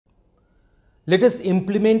Let us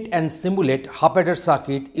implement and simulate half-adder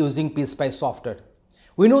circuit using PSpice software.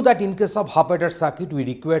 We know that in case of half-adder circuit, we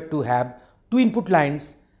require to have two input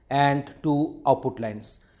lines and two output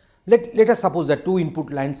lines. Let us suppose that two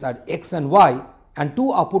input lines are X and Y and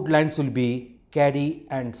two output lines will be carry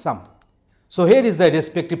and sum. So here is the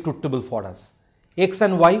respective truth table for us. X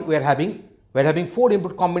and Y we are having four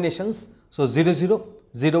input combinations. So 0 0,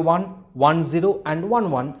 0 1, 1 0 and 1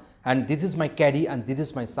 1, and this is my carry and this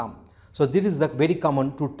is my sum. So this is the very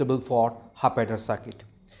common truth table for half-adder circuit.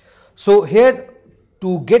 So here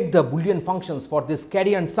to get the Boolean functions for this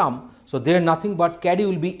carry and sum, so there are nothing but carry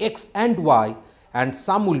will be X and Y and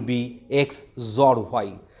sum will be X XOR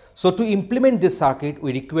Y. So to implement this circuit,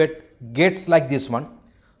 we require gates like this one.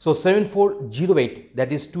 So 7408,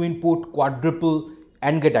 that is 2 input quadruple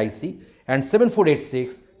AND gate IC, and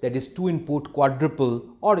 7486, that is 2 input quadruple,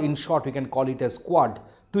 or in short we can call it as quad,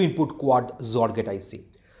 2 input quad XOR gate IC.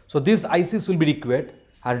 So these ICs will be required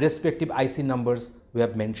and respective IC numbers we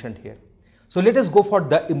have mentioned here. So let us go for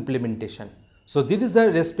the implementation. So this is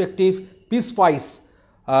a respective PSpice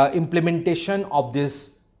implementation of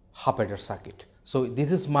this half-adder circuit. So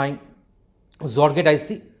this is my XOR gate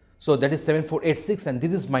IC, so that is 7486, and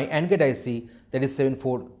this is my AND gate IC, that is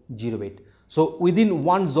 7408. So within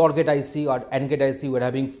one XOR gate IC or AND gate IC, we are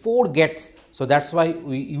having 4 gates. So that's why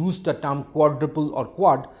we use the term quadruple or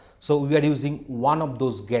quad. So we are using one of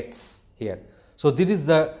those gates here. So this is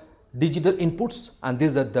the digital inputs and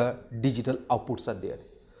these are the digital outputs are there.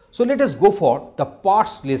 So let us go for the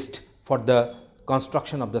parts list for the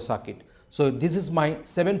construction of the circuit. So this is my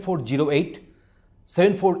 7408,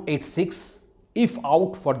 7486, if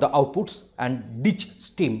out for the outputs and ditch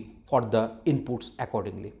stem for the inputs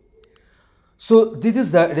accordingly. So this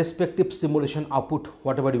is the respective simulation output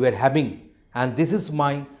whatever we are having, and this is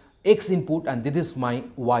my X input and this is my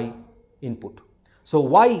Y input. So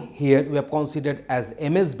Y here we have considered as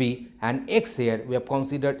MSB and X here we have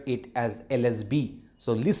considered it as LSB.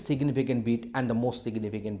 So least significant bit and the most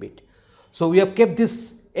significant bit. So we have kept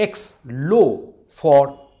this X low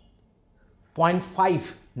for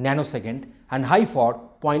 0.5 nanosecond and high for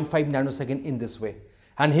 0.5 nanosecond in this way.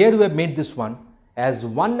 And here we have made this one as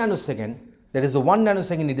 1 nanosecond, that is a 1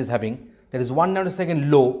 nanosecond it is having, that is 1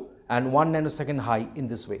 nanosecond low and 1 nanosecond high in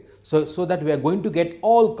this way. So that we are going to get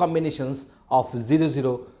all combinations of 0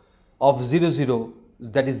 0,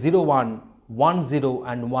 that is 0 1, 1 0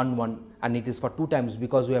 and 1 1, and it is for 2 times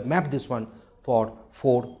because we have mapped this one for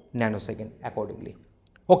 4 nanosecond accordingly.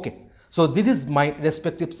 Okay, so this is my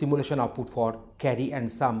respective simulation output for carry and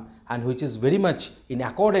sum, and which is very much in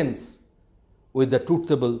accordance with the truth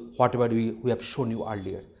table whatever we have shown you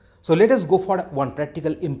earlier. So let us go for one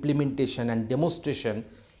practical implementation and demonstration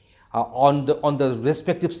on the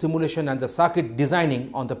respective simulation and the circuit designing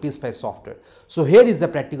on the PSpice software. So here is the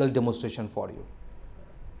practical demonstration for you.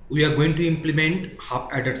 We are going to implement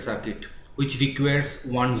half-adder circuit which requires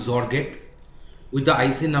one XOR gate with the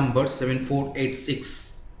IC number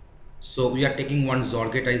 7486. So we are taking one XOR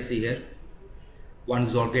gate IC here, one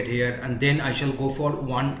XOR gate here, and then I shall go for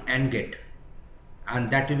one AND gate, and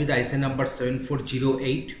that will be the IC number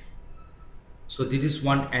 7408. So this is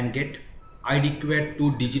one AND gate. I require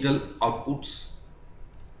 2 digital outputs.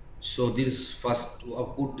 So this first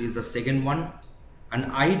output is the second one,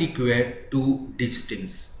 and I require 2 ditch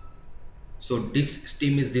stems. So ditch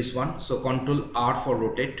stem is this one. So Control R for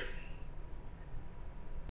rotate.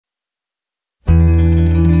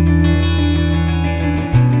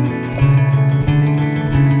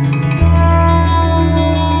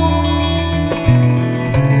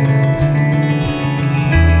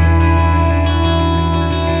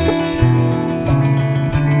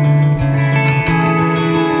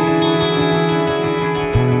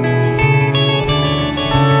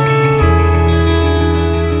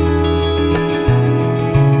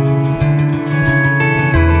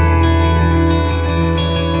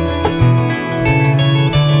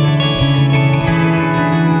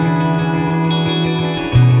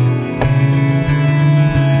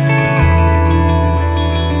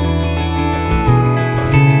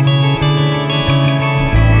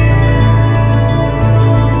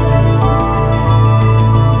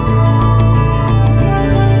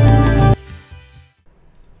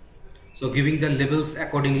 So giving the labels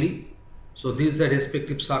accordingly. So this is the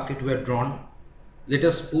respective circuit we have drawn. Let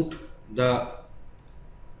us put the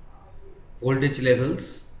voltage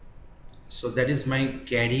levels. So that is my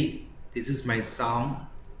carry, this is my sum,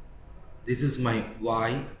 this is my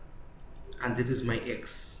Y, and this is my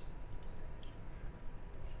X.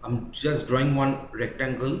 I'm just drawing one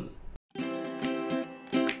rectangle.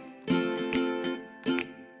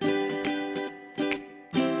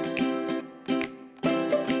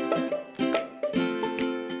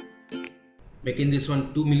 making this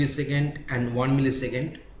one 2 millisecond and 1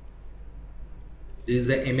 millisecond. This is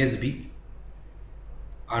the MSB,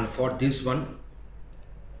 and for this one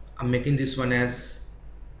I'm making this one as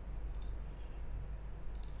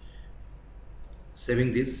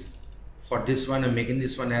saving this. For this one I'm making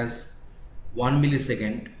this one as 1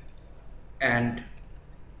 millisecond and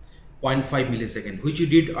 0.5 millisecond, which you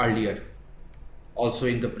did earlier also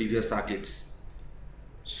in the previous circuits.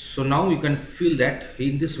 So now you can feel that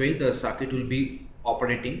in this way the circuit will be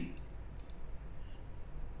operating.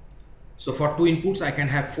 So for two inputs I can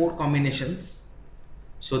have 4 combinations.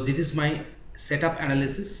 So this is my setup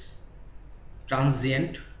analysis,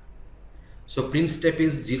 transient. So print step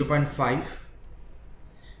is 0.5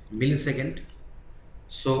 millisecond.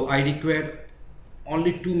 So I require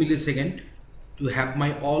only 2 millisecond to have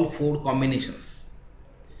my all 4 combinations,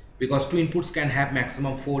 because two inputs can have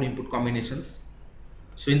maximum 4 input combinations.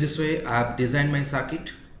 So in this way I have designed my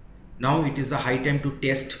circuit. Now it is the high time to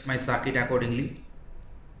test my circuit accordingly.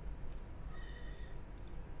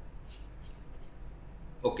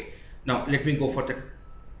 Okay, now let me go for the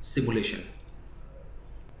simulation.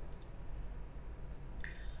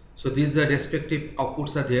 So these are respective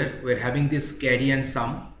outputs are there. We're having this carry and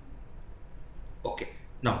sum. Okay,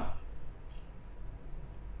 now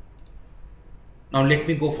let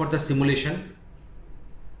me go for the simulation.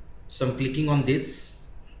 So I'm clicking on this.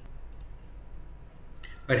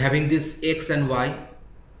 We're having this X and Y.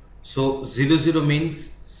 So 0 0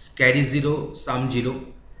 means carry 0, sum 0,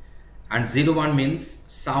 and 0 1 means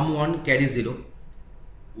sum 1, carry 0.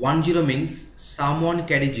 1 0 means sum 1,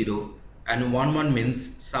 carry 0, and 1 1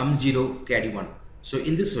 means sum 0, carry 1. So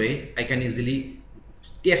in this way I can easily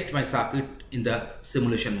test my circuit in the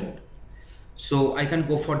simulation mode. So I can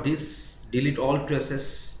go for this, delete all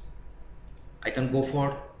traces.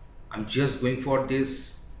 I'm just going for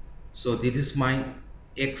this. So this is my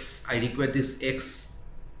X, I require this X,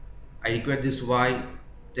 I require this Y,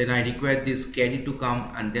 then I require this carry to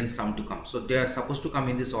come, and then sum to come. So they are supposed to come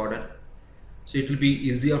in this order. So it will be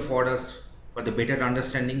easier for us for the better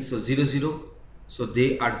understanding. So 0 0, so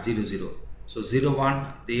they are 0 0. So 0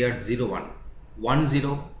 1, they are 0 1. 1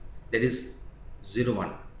 0, that is 0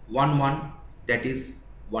 1. 1 1, that is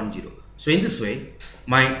 1 0. So in this way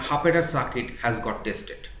my half adder circuit has got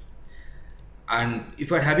tested. And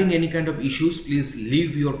if you are having any kind of issues, please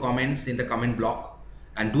leave your comments in the comment block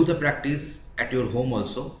and do the practice at your home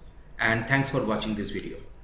also. And thanks for watching this video.